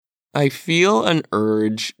I feel an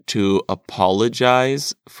urge to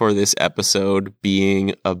apologize for this episode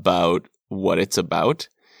being about what it's about,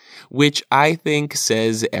 which I think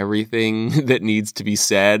says everything that needs to be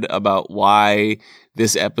said about why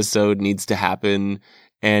this episode needs to happen,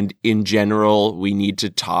 and in general, we need to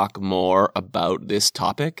talk more about this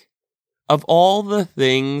topic. Of all the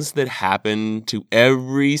things that happen to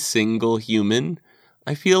every single human,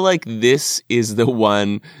 I feel like this is the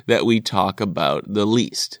one that we talk about the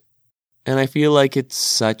least. And I feel like it's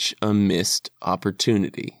such a missed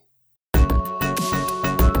opportunity.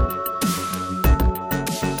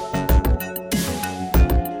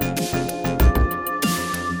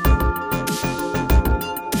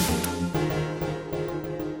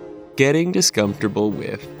 Getting discomfortable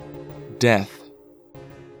with death.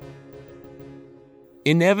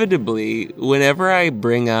 Inevitably, whenever I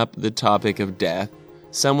bring up the topic of death,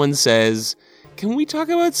 someone says, "Can we talk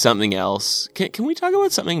about something else? Can we talk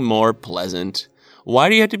about something more pleasant? Why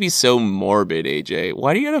do you have to be so morbid, AJ?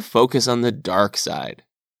 Why do you have to focus on the dark side?"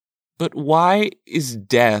 But why is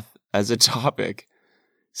death as a topic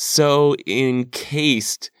so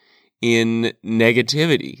encased in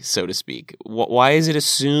negativity, so to speak? Why is it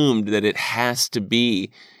assumed that it has to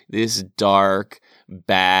be this dark,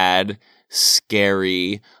 bad,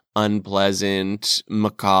 scary, unpleasant,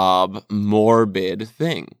 macabre, morbid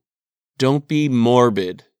thing? Don't be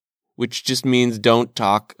morbid, which just means don't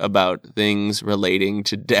talk about things relating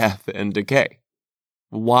to death and decay.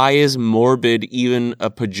 Why is morbid even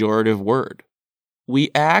a pejorative word?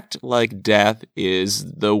 We act like death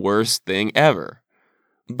is the worst thing ever.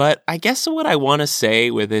 But I guess what I want to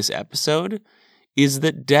say with this episode is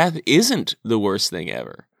that death isn't the worst thing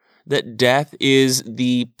ever. That death is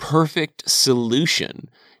the perfect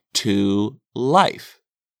solution to life.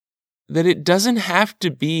 That it doesn't have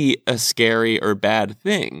to be a scary or bad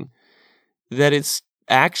thing. That it's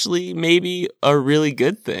actually maybe a really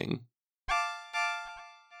good thing.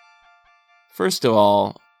 First of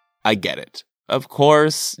all, I get it. Of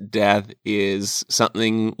course, death is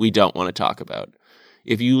something we don't want to talk about.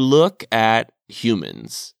 If you look at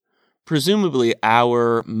humans, presumably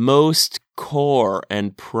our most core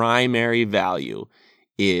and primary value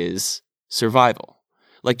is survival.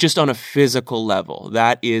 Like just on a physical level,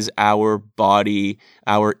 that is our body,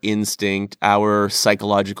 our instinct, our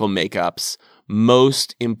psychological makeup's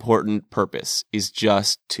most important purpose is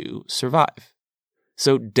just to survive.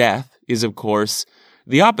 So death is, of course,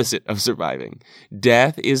 the opposite of surviving.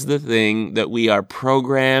 Death is the thing that we are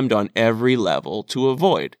programmed on every level to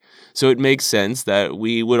avoid. So it makes sense that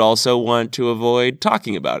we would also want to avoid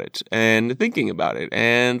talking about it and thinking about it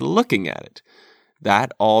and looking at it.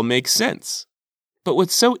 That all makes sense. But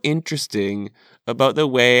what's so interesting about the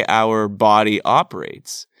way our body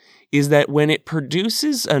operates is that when it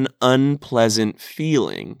produces an unpleasant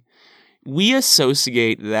feeling, we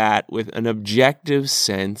associate that with an objective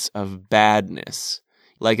sense of badness,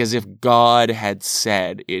 like as if God had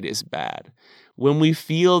said it is bad. When we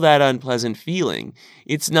feel that unpleasant feeling,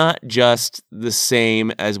 it's not just the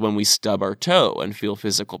same as when we stub our toe and feel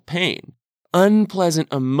physical pain.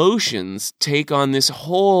 Unpleasant emotions take on this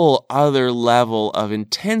whole other level of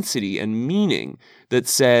intensity and meaning that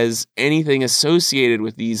says anything associated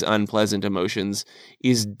with these unpleasant emotions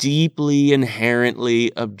is deeply,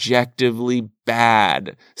 inherently, objectively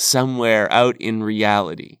bad somewhere out in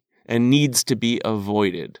reality and needs to be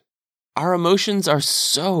avoided. Our emotions are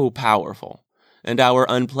so powerful, and our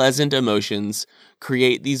unpleasant emotions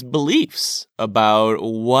create these beliefs about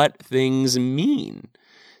what things mean.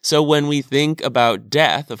 So when we think about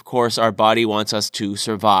death, of course, our body wants us to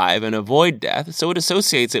survive and avoid death, so it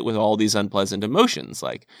associates it with all these unpleasant emotions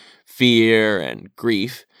like fear and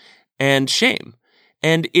grief and shame.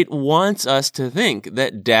 And it wants us to think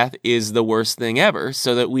that death is the worst thing ever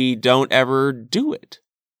so that we don't ever do it.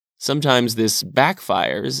 Sometimes this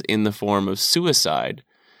backfires in the form of suicide,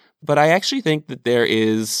 but I actually think that there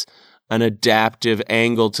is an adaptive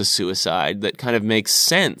angle to suicide that kind of makes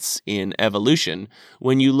sense in evolution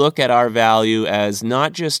when you look at our value as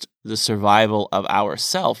not just the survival of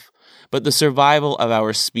ourself, but the survival of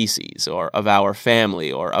our species or of our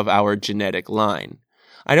family or of our genetic line.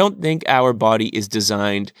 I don't think our body is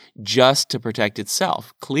designed just to protect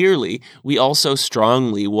itself. Clearly, we also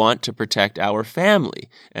strongly want to protect our family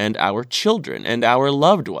and our children and our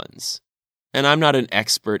loved ones. And I'm not an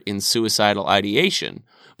expert in suicidal ideation,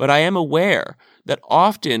 but I am aware that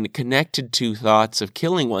often connected to thoughts of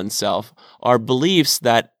killing oneself are beliefs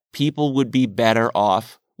that people would be better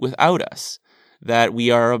off without us, that we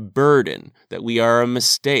are a burden, that we are a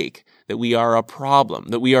mistake, that we are a problem,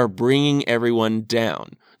 that we are bringing everyone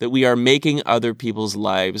down, that we are making other people's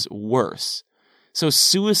lives worse. So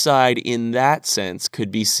suicide in that sense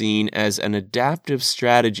could be seen as an adaptive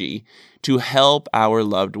strategy to help our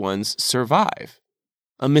loved ones survive.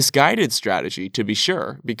 A misguided strategy, to be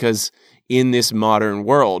sure, because in this modern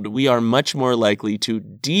world, we are much more likely to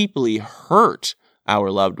deeply hurt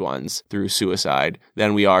our loved ones through suicide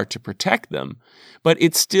than we are to protect them. But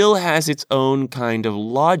it still has its own kind of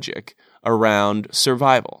logic around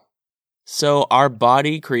survival. So our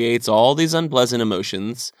body creates all these unpleasant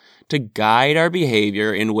emotions to guide our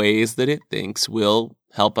behavior in ways that it thinks will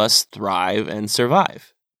help us thrive and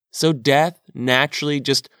survive. So death naturally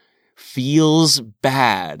just feels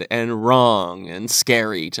bad and wrong and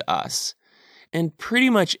scary to us. And pretty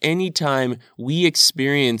much any time we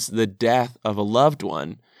experience the death of a loved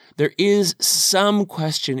one, there is some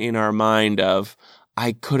question in our mind of,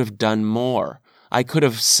 I could have done more. I could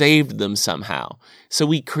have saved them somehow. So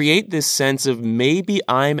we create this sense of maybe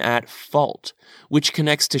I'm at fault, which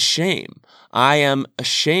connects to shame. I am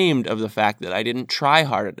ashamed of the fact that I didn't try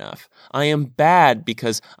hard enough. I am bad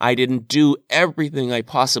because I didn't do everything I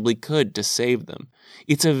possibly could to save them.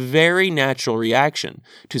 It's a very natural reaction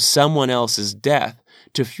to someone else's death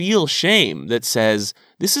to feel shame that says,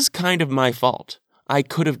 this is kind of my fault. I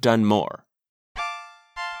could have done more.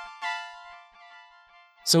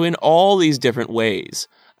 So in all these different ways,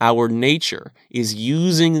 our nature is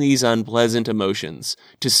using these unpleasant emotions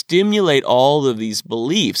to stimulate all of these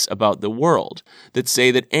beliefs about the world that say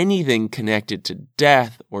that anything connected to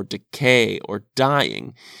death or decay or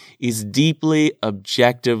dying is deeply,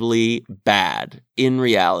 objectively bad, in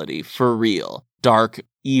reality, for real, dark,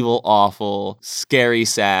 evil, awful, scary,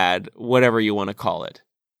 sad, whatever you want to call it.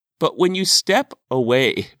 But when you step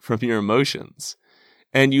away from your emotions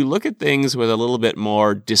and you look at things with a little bit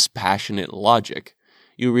more dispassionate logic,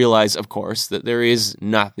 you realize, of course, that there is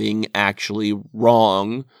nothing actually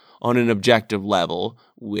wrong on an objective level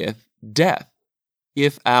with death.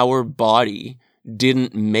 If our body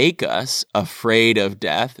didn't make us afraid of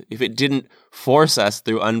death, if it didn't force us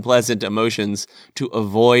through unpleasant emotions to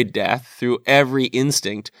avoid death, through every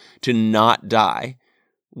instinct to not die,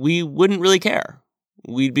 we wouldn't really care.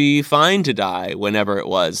 We'd be fine to die whenever it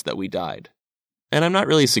was that we died. And I'm not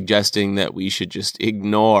really suggesting that we should just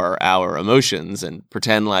ignore our emotions and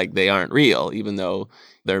pretend like they aren't real, even though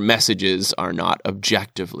their messages are not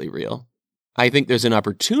objectively real. I think there's an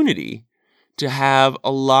opportunity to have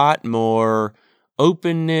a lot more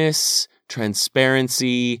openness,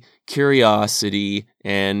 transparency, curiosity,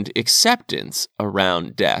 and acceptance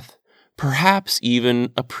around death, perhaps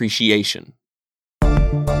even appreciation.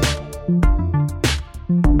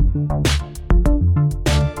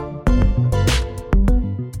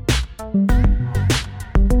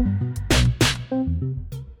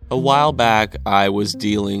 A while back, I was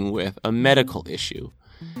dealing with a medical issue,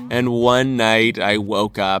 and one night I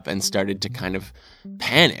woke up and started to kind of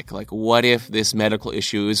panic. Like, what if this medical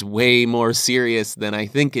issue is way more serious than I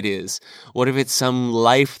think it is? What if it's some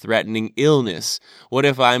life-threatening illness? What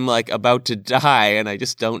if I'm about to die and I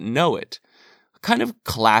just don't know it? A kind of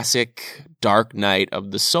classic dark night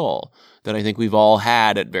of the soul that I think we've all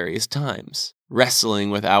had at various times,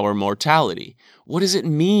 wrestling with our mortality. What does it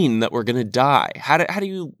mean that we're going to die? How do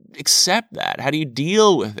you accept that? How do you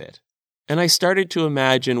deal with it? And I started to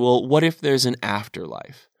imagine, well, what if there's an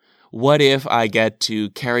afterlife? What if I get to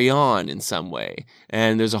carry on in some way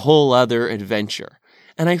and there's a whole other adventure?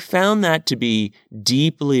 And I found that to be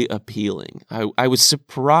deeply appealing. I was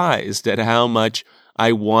surprised at how much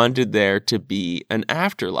I wanted there to be an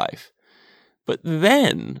afterlife. But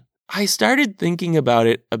then I started thinking about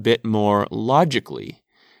it a bit more logically.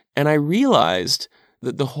 And I realized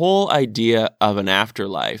that the whole idea of an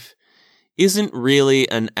afterlife isn't really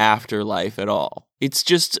an afterlife at all. It's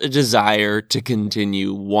just a desire to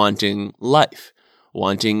continue wanting life,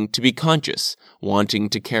 wanting to be conscious, wanting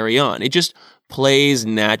to carry on. It just plays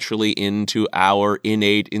naturally into our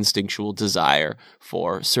innate instinctual desire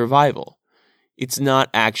for survival. It's not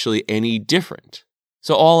actually any different.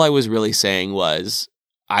 So all I was really saying was,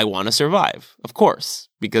 I want to survive, of course,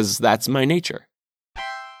 because that's my nature.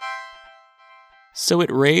 So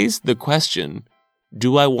it raised the question,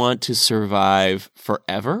 do I want to survive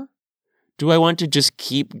forever? Do I want to just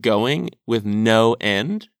keep going with no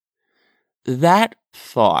end? That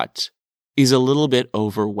thought is a little bit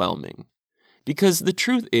overwhelming, because the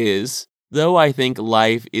truth is, though I think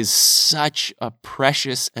life is such a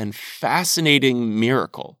precious and fascinating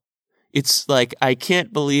miracle, it's like I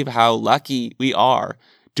can't believe how lucky we are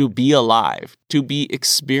to be alive, to be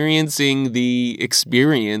experiencing the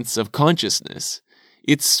experience of consciousness.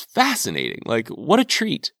 It's fascinating. What a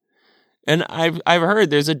treat. And I've heard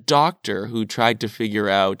there's a doctor who tried to figure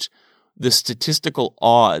out the statistical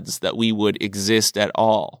odds that we would exist at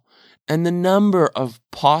all, and the number of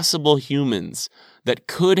possible humans that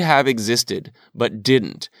could have existed but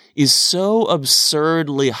didn't is so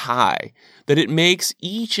absurdly high that it makes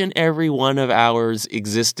each and every one of ours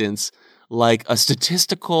existence like a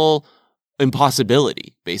statistical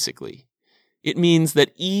impossibility, basically. It means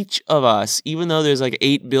that each of us, even though there's like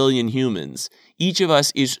 8 billion humans, each of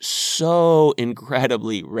us is so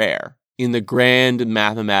incredibly rare in the grand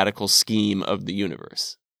mathematical scheme of the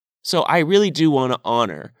universe. So I really do want to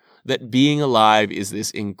honor that being alive is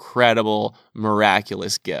this incredible,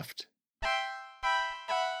 miraculous gift.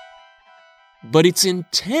 But it's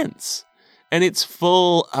intense, and it's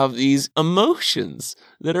full of these emotions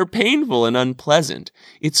that are painful and unpleasant.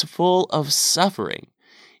 It's full of suffering.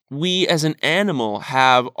 We as an animal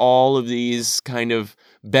have all of these kind of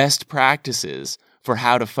best practices for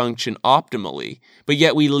how to function optimally, but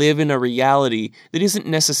yet we live in a reality that isn't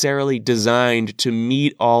necessarily designed to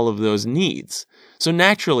meet all of those needs. So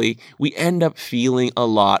naturally, we end up feeling a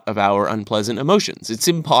lot of our unpleasant emotions. It's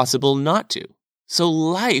impossible not to. So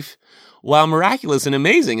life, while miraculous and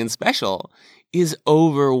amazing and special, is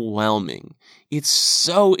overwhelming. It's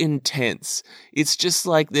so intense. It's just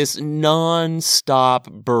like this non-stop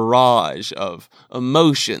barrage of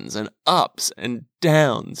emotions and ups and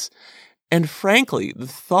downs. And frankly, the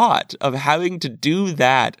thought of having to do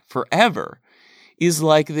that forever is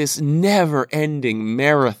like this never-ending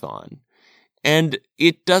marathon. And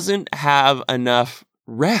it doesn't have enough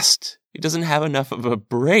rest. It doesn't have enough of a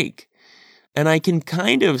break. And I can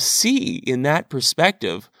kind of see in that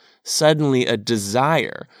perspective suddenly a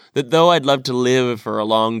desire that though I'd love to live for a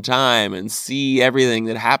long time and see everything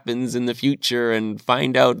that happens in the future and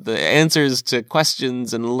find out the answers to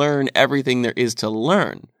questions and learn everything there is to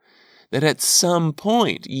learn, that at some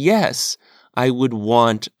point, yes, I would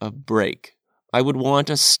want a break. I would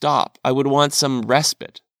want a stop. I would want some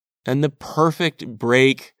respite. And the perfect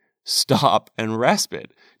break, stop, and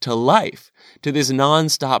respite to life, to this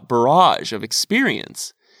nonstop barrage of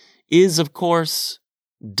experience, is, of course,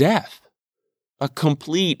 death. A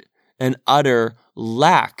complete and utter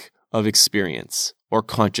lack of experience or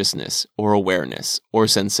consciousness or awareness or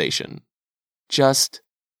sensation. Just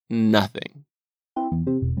nothing.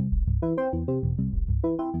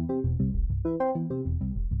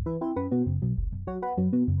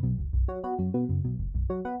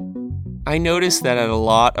 I noticed that at a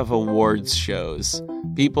lot of awards shows,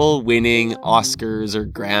 people winning Oscars or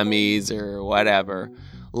Grammys or whatever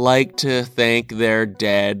like to thank their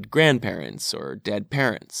dead grandparents or dead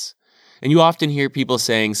parents. And you often hear people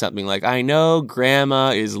saying something like, I know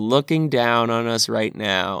grandma is looking down on us right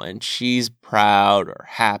now and she's proud or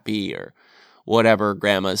happy or whatever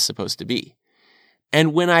grandma is supposed to be.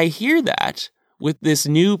 And when I hear that, with this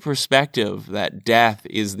new perspective that death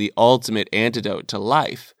is the ultimate antidote to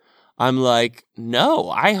life, I'm like, no,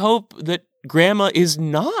 I hope that grandma is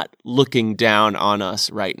not looking down on us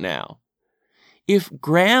right now. If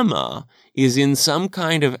grandma is in some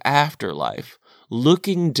kind of afterlife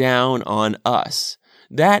looking down on us,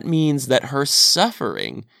 that means that her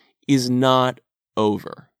suffering is not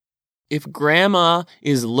over. If grandma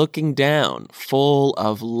is looking down full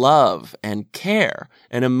of love and care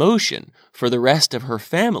and emotion for the rest of her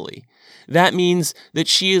family, that means that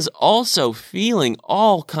she is also feeling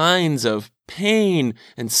all kinds of pain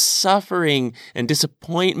and suffering and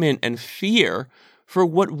disappointment and fear for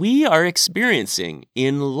what we are experiencing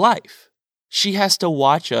in life. She has to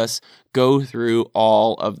watch us go through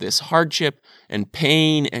all of this hardship and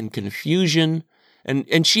pain and confusion.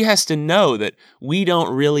 And she has to know that we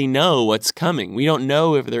don't really know what's coming. We don't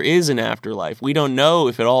know if there is an afterlife. We don't know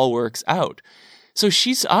if it all works out. So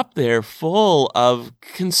she's up there full of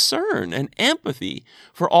concern and empathy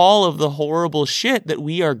for all of the horrible shit that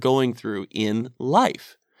we are going through in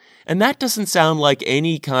life. And that doesn't sound like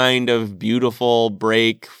any kind of beautiful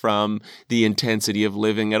break from the intensity of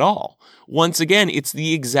living at all. Once again, it's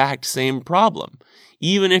the exact same problem.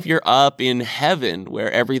 Even if you're up in heaven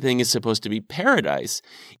where everything is supposed to be paradise,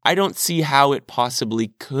 I don't see how it possibly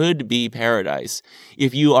could be paradise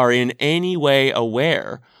if you are in any way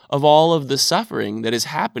aware of all of the suffering that is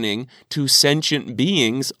happening to sentient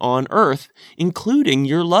beings on Earth, including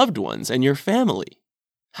your loved ones and your family.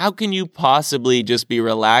 How can you possibly just be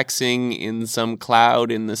relaxing in some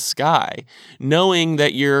cloud in the sky, knowing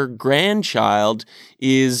that your grandchild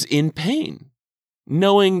is in pain,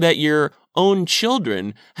 knowing that your own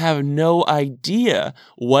children have no idea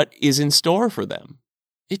what is in store for them?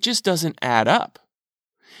 It just doesn't add up.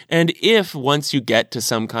 And if once you get to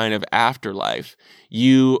some kind of afterlife,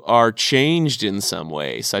 you are changed in some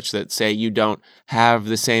way, such that, say, you don't have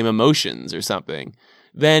the same emotions or something,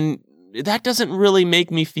 then that doesn't really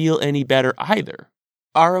make me feel any better either.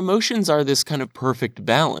 Our emotions are this kind of perfect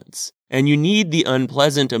balance, and you need the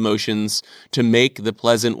unpleasant emotions to make the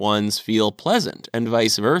pleasant ones feel pleasant, and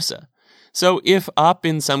vice versa. So if up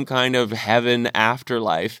in some kind of heaven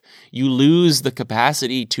afterlife, you lose the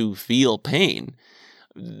capacity to feel pain,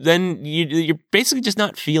 then you're basically just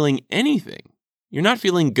not feeling anything. You're not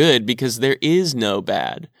feeling good because there is no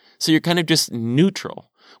bad. So you're kind of just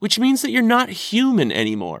neutral, which means that you're not human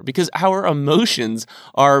anymore because our emotions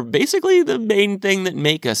are basically the main thing that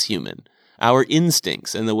make us human. Our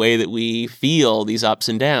instincts and the way that we feel these ups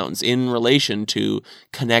and downs in relation to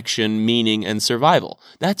connection, meaning, and survival.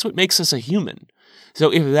 That's what makes us a human.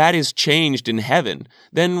 So if that is changed in heaven,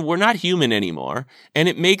 then we're not human anymore, and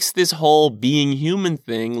it makes this whole being human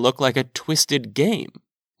thing look like a twisted game.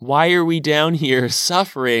 Why are we down here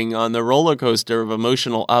suffering on the roller coaster of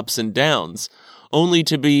emotional ups and downs, only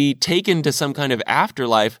to be taken to some kind of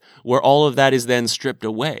afterlife where all of that is then stripped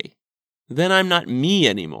away? Then I'm not me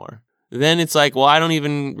anymore. Then it's like, well, I don't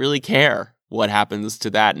even really care what happens to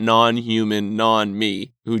that non-human,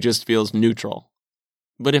 non-me who just feels neutral.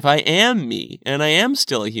 But if I am me, and I am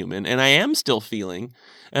still a human, and I am still feeling,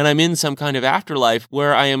 and I'm in some kind of afterlife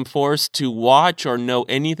where I am forced to watch or know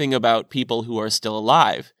anything about people who are still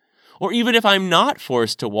alive, or even if I'm not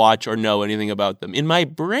forced to watch or know anything about them, in my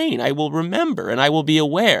brain I will remember and I will be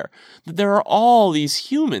aware that there are all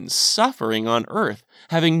these humans suffering on Earth,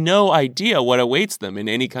 having no idea what awaits them in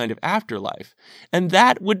any kind of afterlife. And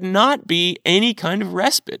that would not be any kind of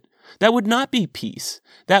respite. That would not be peace.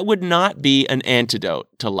 That would not be an antidote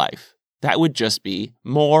to life. That would just be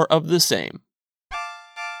more of the same.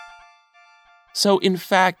 So, in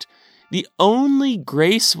fact, the only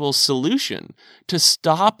graceful solution to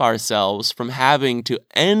stop ourselves from having to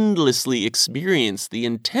endlessly experience the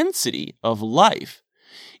intensity of life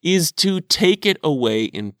is to take it away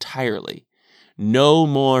entirely. No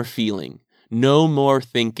more feeling, no more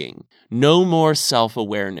thinking, no more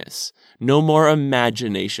self-awareness, no more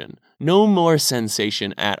imagination, no more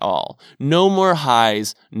sensation at all, no more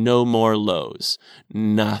highs, no more lows,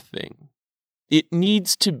 nothing. It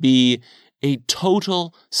needs to be a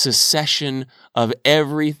total cessation of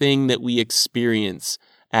everything that we experience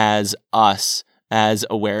as us, as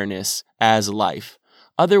awareness, as life.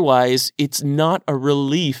 Otherwise, it's not a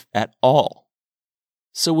relief at all.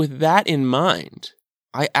 So with that in mind,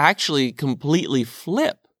 I actually completely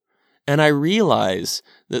flip, and I realize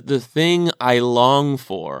that the thing I long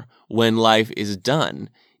for when life is done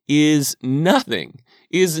is nothing,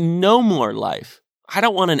 is no more life. I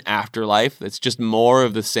don't want an afterlife that's just more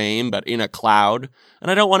of the same, but in a cloud. And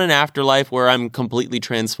I don't want an afterlife where I'm completely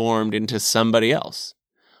transformed into somebody else.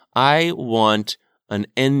 I want an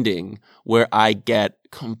ending where I get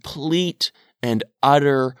complete and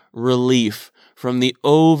utter relief from the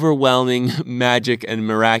overwhelming magic and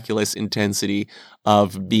miraculous intensity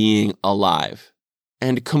of being alive.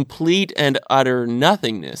 And complete and utter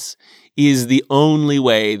nothingness is the only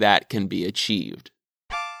way that can be achieved.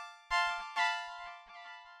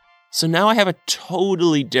 So now I have a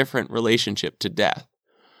totally different relationship to death.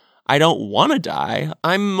 I don't want to die.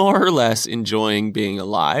 I'm more or less enjoying being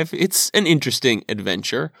alive. It's an interesting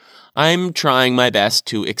adventure. I'm trying my best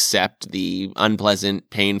to accept the unpleasant,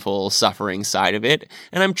 painful, suffering side of it,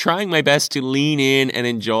 and I'm trying my best to lean in and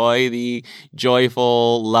enjoy the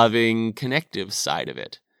joyful, loving, connective side of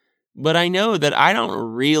it. But I know that I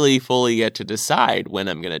don't really fully get to decide when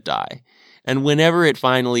I'm going to die. And whenever it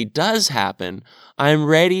finally does happen, I'm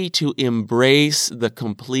ready to embrace the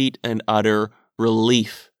complete and utter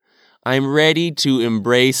relief. I'm ready to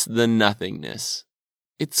embrace the nothingness.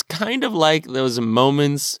 It's kind of like those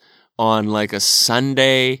moments on like a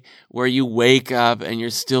Sunday where you wake up and you're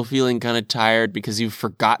still feeling kind of tired because you've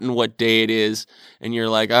forgotten what day it is. And you're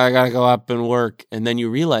like, oh, I gotta go up and work. And then you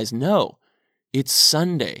realize, no, it's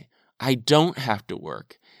Sunday. I don't have to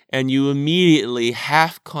work. And you immediately,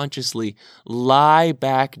 half-consciously, lie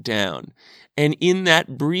back down. And in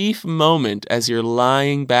that brief moment, as you're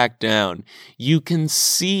lying back down, you can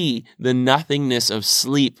see the nothingness of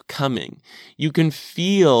sleep coming. You can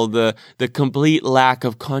feel the complete lack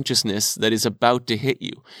of consciousness that is about to hit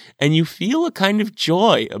you. And you feel a kind of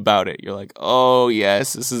joy about it. You're like, oh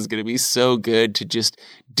yes, this is going to be so good to just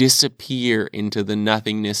disappear into the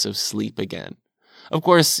nothingness of sleep again. Of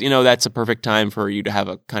course, that's a perfect time for you to have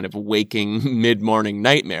a kind of waking mid-morning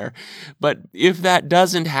nightmare. But if that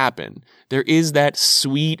doesn't happen, there is that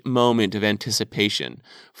sweet moment of anticipation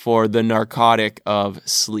for the narcotic of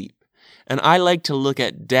sleep. And I like to look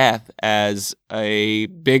at death as a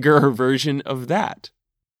bigger version of that.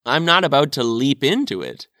 I'm not about to leap into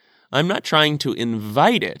it. I'm not trying to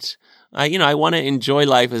invite it. I want to enjoy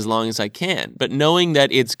life as long as I can, but knowing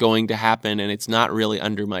that it's going to happen and it's not really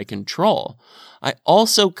under my control, I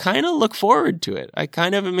also kind of look forward to it. I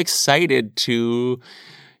kind of am excited to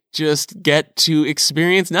just get to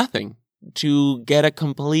experience nothing, to get a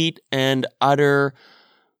complete and utter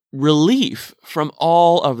relief from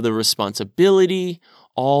all of the responsibility,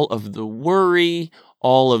 all of the worry,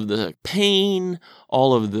 all of the pain,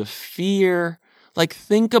 all of the fear. Like,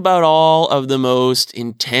 think about all of the most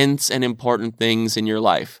intense and important things in your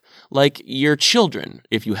life, like your children,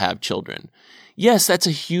 if you have children. Yes, that's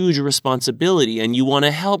a huge responsibility, and you want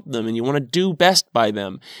to help them, and you want to do best by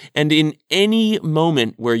them. And in any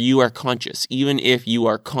moment where you are conscious, even if you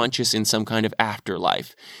are conscious in some kind of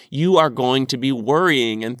afterlife, you are going to be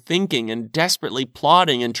worrying and thinking and desperately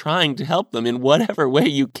plotting and trying to help them in whatever way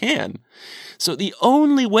you can. So the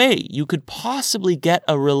only way you could possibly get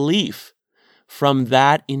a relief from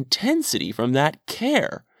that intensity, from that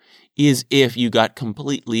care, is if you got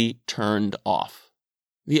completely turned off.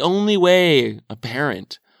 The only way a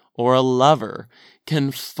parent or a lover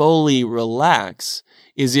can fully relax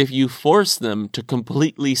is if you force them to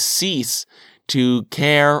completely cease to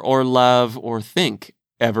care or love or think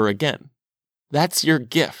ever again. That's your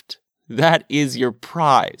gift. That is your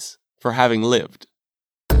prize for having lived.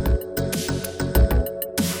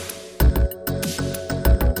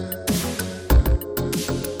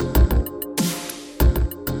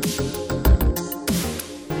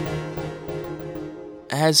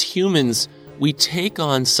 As humans, we take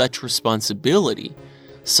on such responsibility,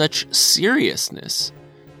 such seriousness,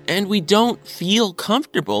 and we don't feel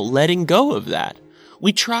comfortable letting go of that.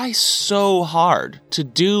 We try so hard to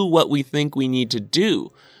do what we think we need to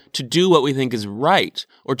do what we think is right,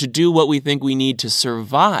 or to do what we think we need to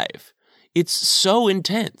survive. It's so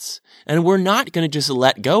intense, and we're not going to just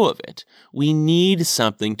let go of it. We need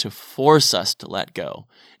something to force us to let go,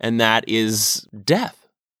 and that is death.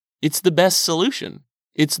 It's the best solution.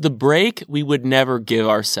 It's the break we would never give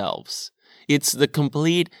ourselves. It's the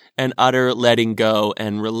complete and utter letting go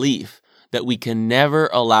and relief that we can never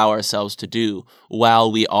allow ourselves to do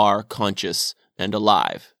while we are conscious and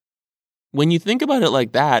alive. When you think about it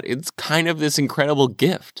like that, it's kind of this incredible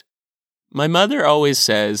gift. My mother always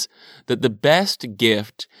says that the best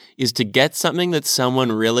gift is to get something that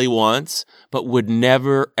someone really wants but would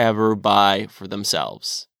never, ever buy for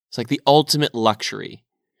themselves. It's like the ultimate luxury.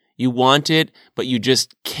 You want it, but you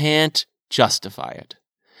just can't justify it.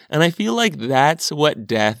 And I feel like that's what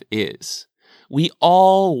death is. We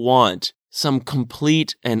all want some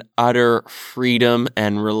complete and utter freedom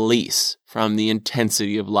and release from the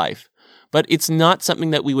intensity of life, but it's not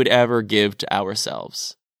something that we would ever give to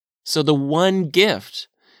ourselves. So the one gift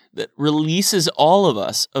that releases all of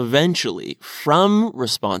us eventually from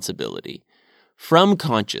responsibility, from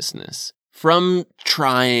consciousness, from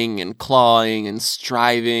trying and clawing and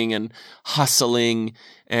striving and hustling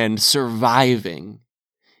and surviving,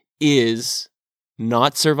 is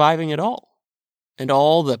not surviving at all. And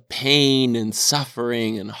all the pain and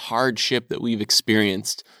suffering and hardship that we've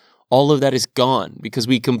experienced, all of that is gone because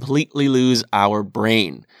we completely lose our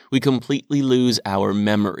brain. We completely lose our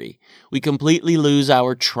memory. We completely lose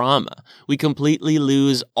our trauma. We completely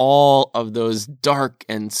lose all of those dark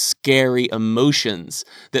and scary emotions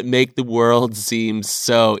that make the world seem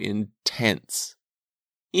so intense.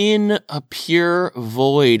 In a pure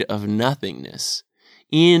void of nothingness,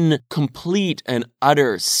 in complete and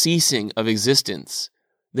utter ceasing of existence,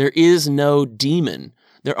 there is no demon.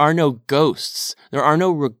 There are no ghosts. There are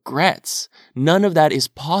no regrets. None of that is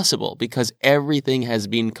possible because everything has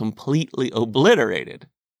been completely obliterated.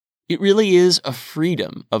 It really is a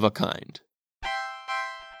freedom of a kind.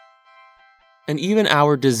 And even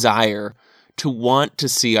our desire to want to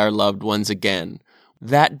see our loved ones again,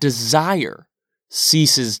 that desire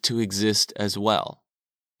ceases to exist as well.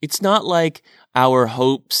 It's not like our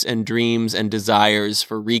hopes and dreams and desires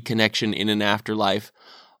for reconnection in an afterlife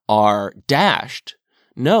are dashed.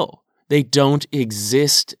 No, they don't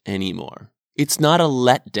exist anymore. It's not a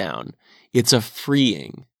letdown. It's a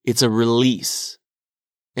freeing. It's a release.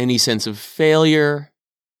 Any sense of failure,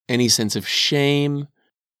 any sense of shame,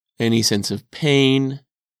 any sense of pain,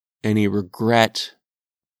 any regret,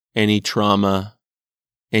 any trauma,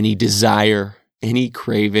 any desire, any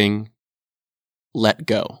craving, let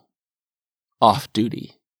go. Off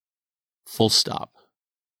duty. Full stop.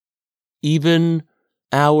 Even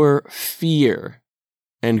our fear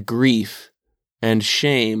and grief and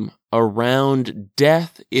shame around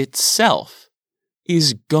death itself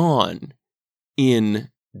is gone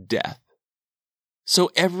in death.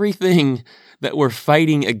 So everything that we're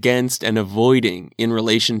fighting against and avoiding in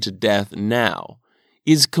relation to death now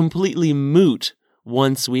is completely moot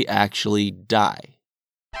once we actually die.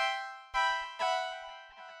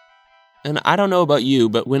 And I don't know about you,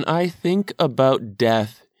 but when I think about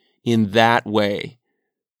death in that way,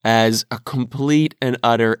 as a complete and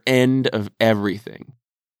utter end of everything,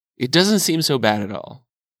 it doesn't seem so bad at all.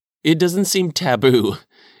 It doesn't seem taboo.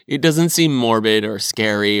 It doesn't seem morbid or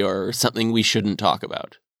scary or something we shouldn't talk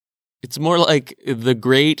about. It's more like the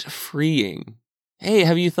great freeing. Hey,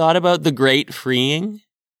 have you thought about the great freeing?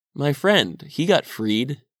 My friend, he got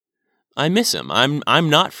freed. I miss him. I'm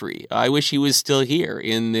not free. I wish he was still here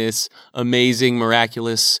in this amazing,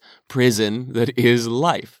 miraculous prison that is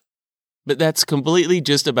life. But that's completely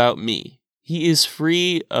just about me. He is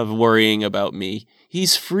free of worrying about me.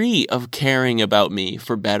 He's free of caring about me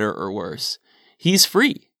for better or worse. He's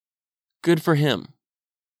free. Good for him.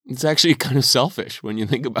 It's actually kind of selfish when you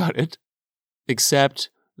think about it. Except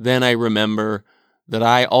then I remember that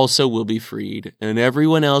I also will be freed and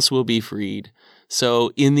everyone else will be freed.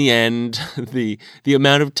 So in the end, the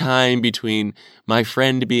amount of time between my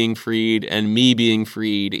friend being freed and me being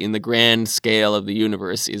freed in the grand scale of the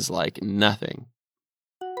universe is like nothing.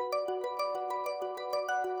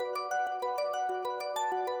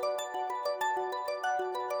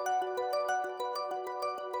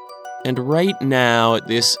 And right now, at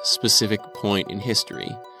this specific point in history,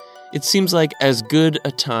 it seems like as good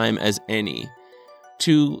a time as any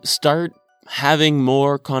to start having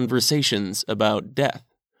more conversations about death.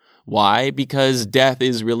 Why? Because death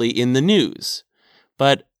is really in the news.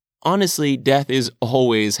 But honestly, death is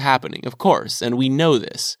always happening, of course, and we know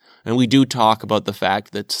this. And we do talk about the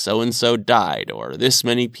fact that so-and-so died, or this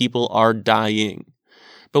many people are dying.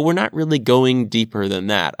 But we're not really going deeper than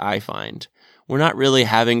that, I find. We're not really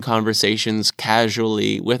having conversations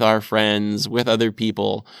casually with our friends, with other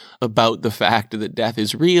people, about the fact that death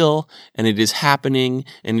is real, and it is happening,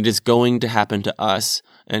 and it is going to happen to us,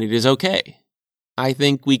 and it is okay. I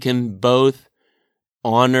think we can both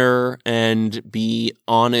honor and be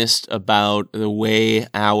honest about the way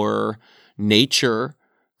our nature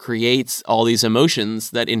creates all these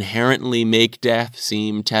emotions that inherently make death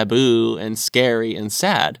seem taboo and scary and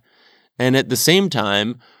sad, and at the same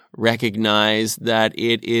time, recognize that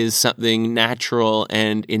it is something natural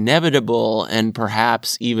and inevitable and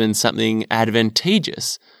perhaps even something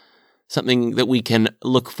advantageous, something that we can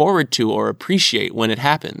look forward to or appreciate when it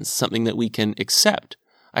happens, something that we can accept.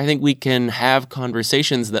 I think we can have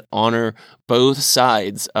conversations that honor both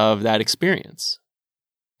sides of that experience.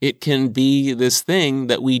 It can be this thing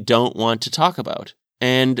that we don't want to talk about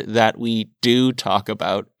and that we do talk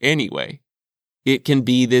about anyway. It can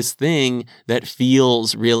be this thing that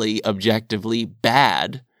feels really objectively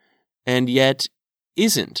bad and yet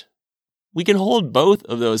isn't. We can hold both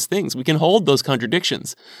of those things. We can hold those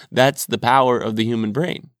contradictions. That's the power of the human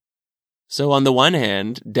brain. So on the one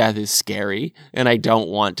hand, death is scary and I don't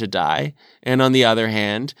want to die. And on the other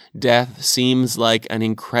hand, death seems like an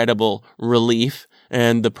incredible relief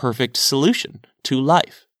and the perfect solution to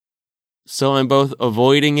life. So I'm both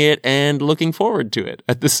avoiding it and looking forward to it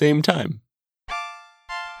at the same time.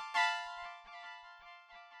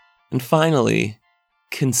 And finally,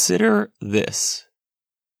 consider this.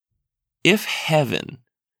 If heaven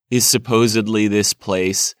is supposedly this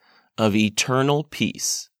place of eternal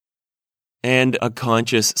peace, and a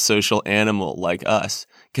conscious social animal like us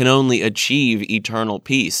can only achieve eternal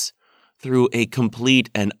peace through a complete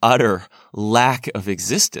and utter lack of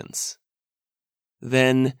existence,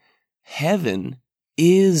 then heaven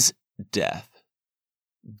is death.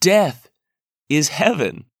 Death is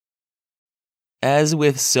heaven. As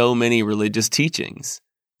with so many religious teachings,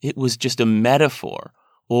 it was just a metaphor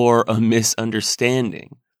or a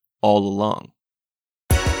misunderstanding all along.